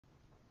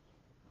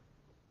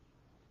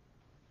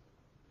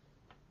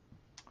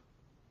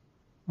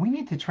We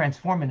need to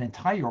transform an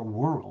entire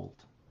world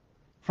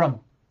from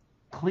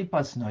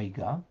klipas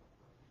noiga,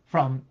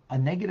 from a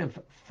negative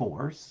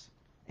force,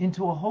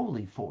 into a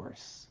holy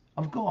force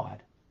of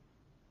God.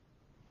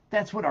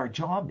 That's what our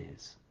job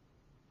is.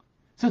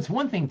 So it's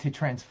one thing to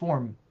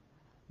transform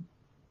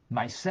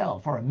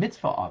myself or a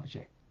mitzvah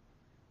object,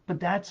 but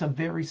that's a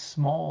very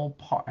small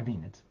part. I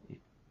mean, it's a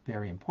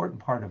very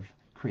important part of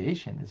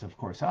creation is, of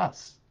course,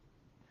 us.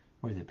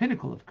 We're the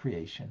pinnacle of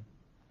creation.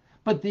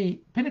 But the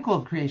pinnacle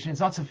of creation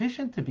is not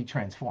sufficient to be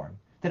transformed.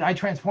 That I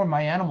transform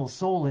my animal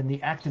soul in the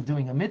act of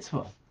doing a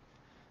mitzvah.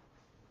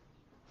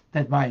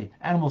 That my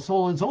animal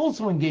soul is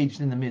also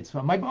engaged in the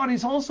mitzvah. My body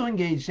is also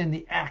engaged in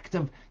the act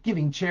of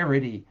giving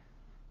charity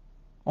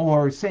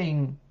or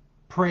saying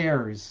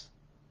prayers.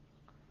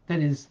 That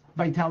is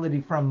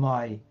vitality from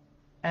my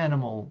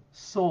animal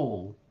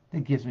soul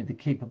that gives me the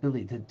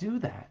capability to do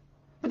that.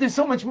 But there's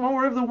so much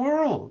more of the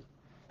world.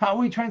 How are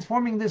we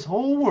transforming this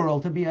whole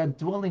world to be a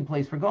dwelling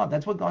place for God?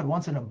 That's what God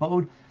wants, an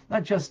abode,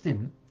 not just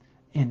in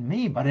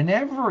me, but in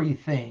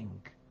everything.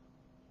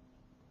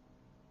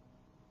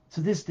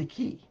 So this is the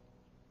key.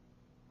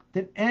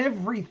 That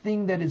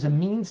everything that is a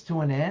means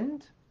to an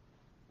end,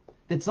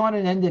 that's not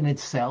an end in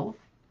itself,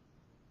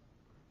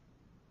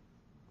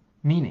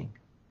 meaning,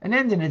 an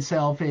end in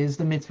itself is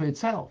the mitzvah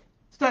itself.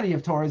 Study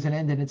of Torah is an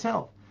end in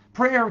itself.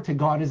 Prayer to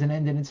God is an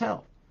end in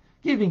itself.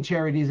 Giving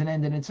charity is an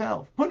end in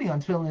itself. Putting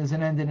on tefillin is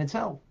an end in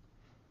itself.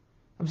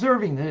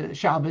 Observing the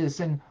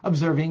Shabbos and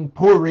observing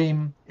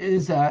Purim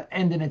is an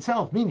end in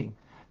itself, meaning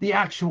the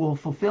actual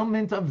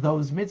fulfillment of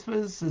those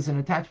mitzvahs is an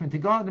attachment to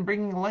God and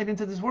bringing light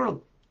into this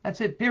world. That's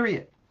it,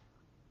 period.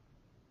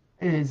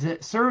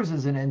 It serves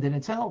as an end in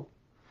itself.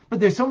 But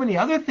there's so many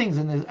other things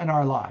in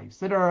our lives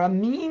that are a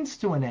means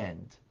to an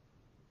end.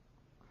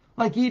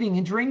 Like eating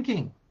and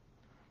drinking.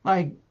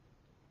 Like,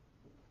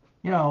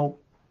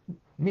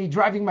 me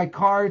driving my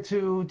car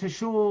to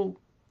shul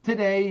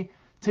today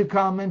to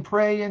come and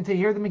pray and to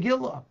hear the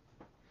Megillah,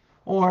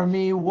 or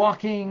me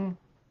walking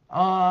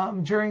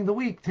during the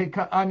week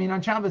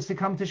on Shabbos to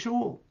come to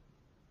shul,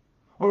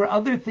 or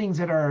other things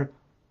that are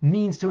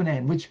means to an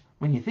end. Which,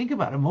 when you think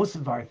about it, most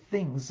of our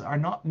things are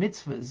not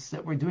mitzvahs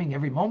that we're doing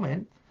every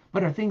moment,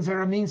 but are things that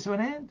are a means to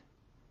an end.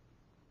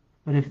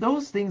 But if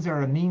those things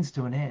are a means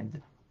to an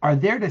end, are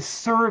there to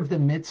serve the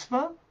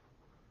mitzvah,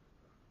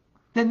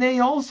 then they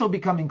also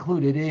become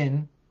included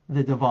in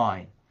the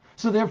divine.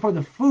 So therefore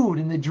the food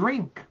and the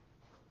drink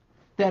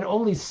that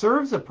only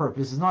serves a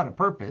purpose is not a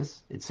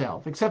purpose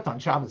itself, except on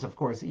Shabbos, of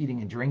course,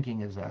 eating and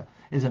drinking is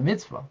a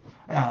mitzvah.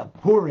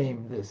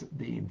 Purim,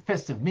 the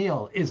festive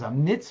meal, is a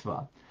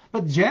mitzvah.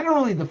 But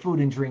generally the food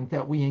and drink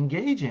that we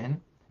engage in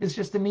is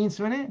just a means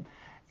to an end.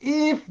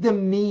 If the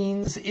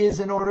means is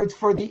in order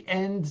for the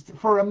end,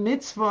 for a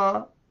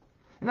mitzvah,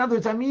 in other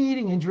words, I'm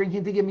eating and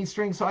drinking to give me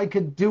strength so I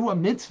could do a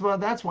mitzvah,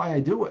 that's why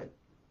I do it.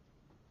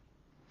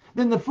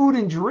 Then the food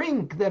and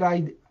drink that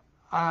I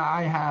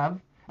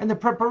have and the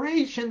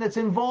preparation that's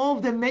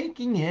involved in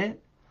making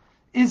it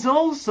is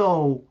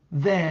also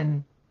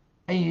then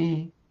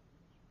a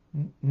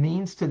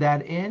means to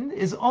that end,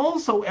 is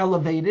also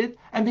elevated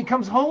and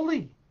becomes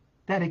holy,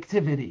 that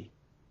activity.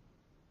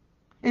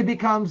 It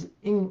becomes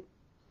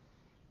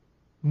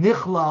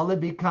nichlal, it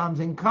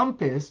becomes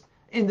encompassed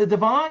in the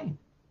divine.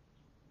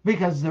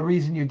 Because the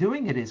reason you're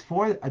doing it is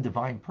for a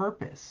divine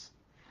purpose.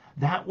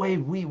 That way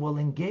we will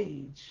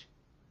engage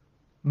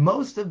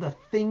most of the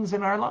things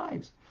in our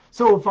lives.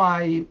 So if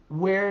I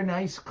wear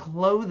nice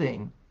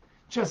clothing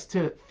just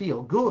to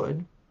feel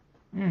good,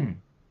 then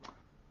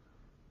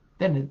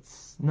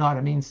it's not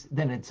a means,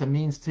 then it's a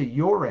means to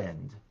your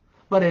end.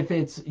 But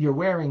if you're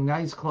wearing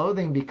nice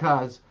clothing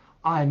because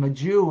I'm a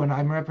Jew and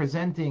I'm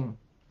representing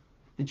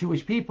the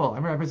Jewish people,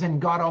 I'm representing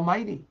God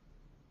Almighty,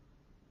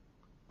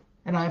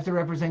 and I have to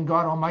represent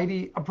God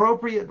Almighty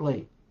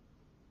appropriately.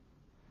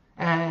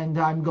 And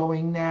I'm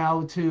going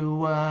now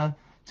to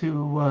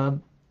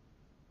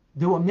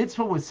do a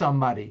mitzvah with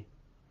somebody,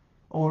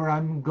 or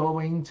I'm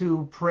going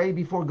to pray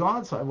before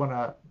God, so I want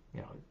to,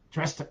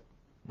 dress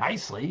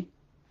nicely.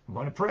 I'm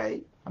going to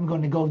pray. I'm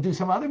going to go do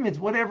some other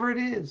mitzvah, whatever it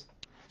is.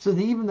 So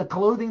that even the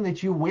clothing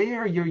that you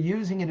wear, you're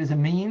using it as a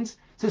means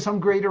to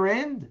some greater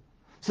end.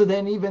 So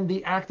then even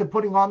the act of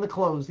putting on the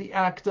clothes, the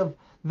act of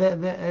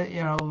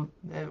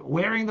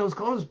wearing those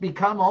clothes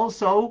become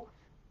also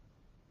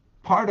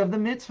part of the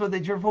mitzvah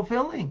that you're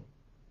fulfilling.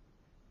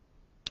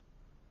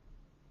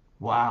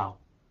 Wow.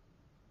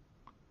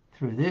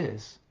 Through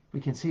this, we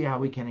can see how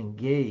we can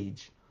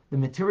engage the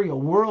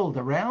material world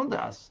around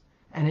us,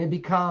 and it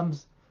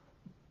becomes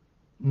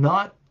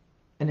not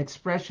an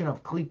expression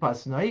of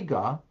klipas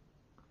noiga,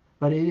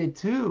 but it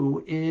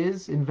too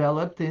is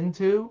enveloped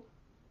into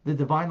the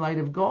divine light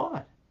of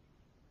God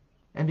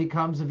and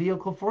becomes a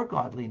vehicle for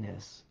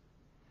godliness.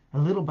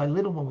 And little by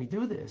little, when we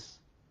do this,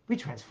 we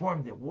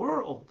transform the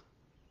world.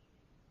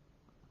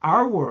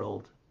 Our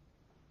world,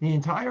 the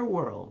entire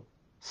world,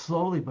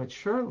 slowly but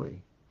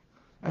surely,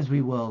 as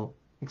we will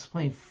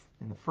explain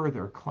in the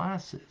further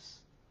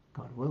classes,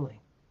 God willing.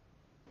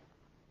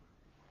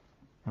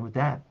 And with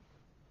that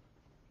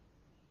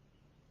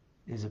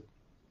is a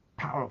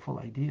powerful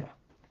idea.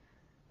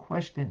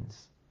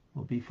 Questions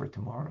will be for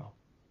tomorrow.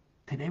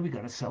 Today we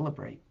got to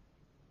celebrate.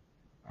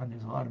 And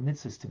there's a lot of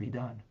mitzvahs to be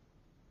done.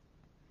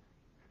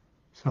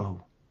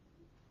 So,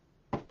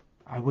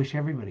 I wish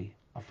everybody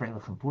a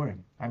Freilich and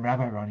Purim. I'm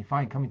Rabbi Ronnie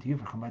Fine, coming to you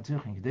from Chabad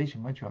Zurich in Kadesh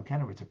in Montreal,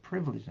 Canada. It's a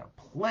privilege and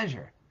a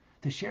pleasure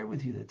to share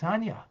with you the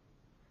Tanya.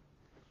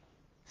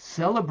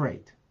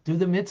 Celebrate. Do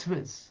the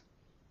mitzvahs.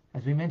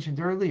 As we mentioned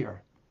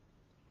earlier.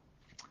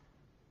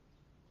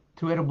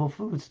 2 edible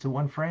foods to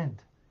 1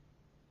 friend.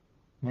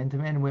 Men to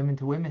men, women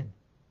to women.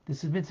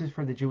 This is mitzvahs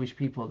for the Jewish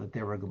people that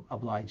they were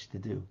obliged to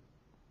do.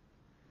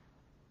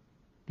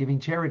 Giving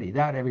charity,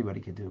 that everybody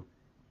could do.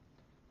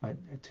 But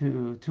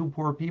to 2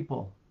 poor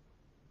people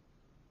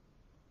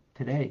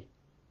today,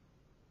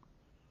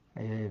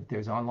 if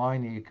there's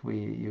online,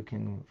 you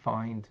can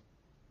find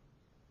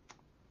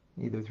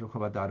either through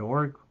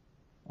Chabad.org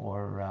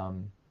or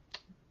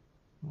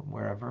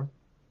wherever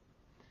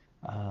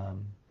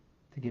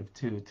to give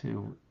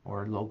to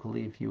or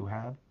locally if you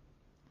have,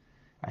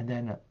 and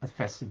then a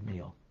festive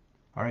meal.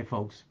 All right,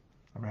 folks.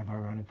 I'm Rabbi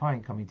Ron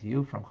Fine, coming to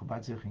you from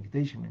Chabad Zurich in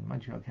Kadesh in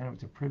Montreal, Canada.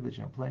 It's a privilege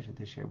and a pleasure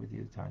to share with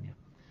you, Tanya.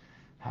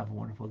 Have a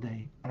wonderful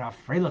day. And a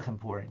Freilich and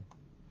Purim.